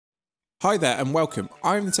Hi there and welcome,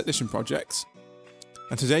 I'm the Technician Project,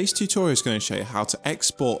 and today's tutorial is going to show you how to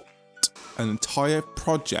export an entire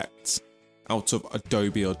project out of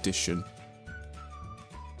Adobe Audition.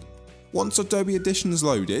 Once Adobe Audition is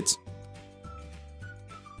loaded,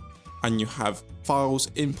 and you have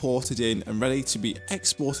files imported in and ready to be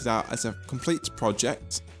exported out as a complete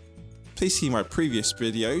project, please see my previous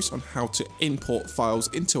videos on how to import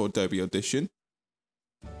files into Adobe Audition.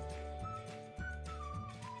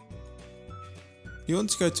 You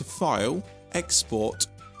want to go to File, Export,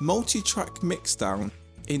 Multitrack Mixdown,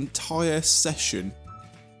 Entire Session.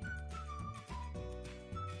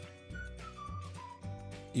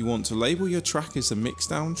 You want to label your track as a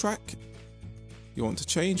mixdown track. You want to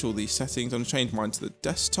change all these settings. I'm going to change mine to the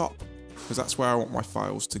desktop because that's where I want my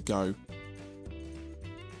files to go.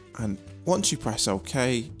 And once you press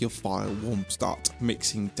OK, your file will start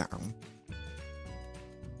mixing down.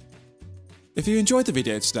 If you enjoyed the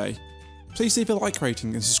video today, please leave a like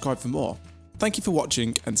rating and subscribe for more. Thank you for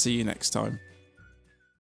watching and see you next time.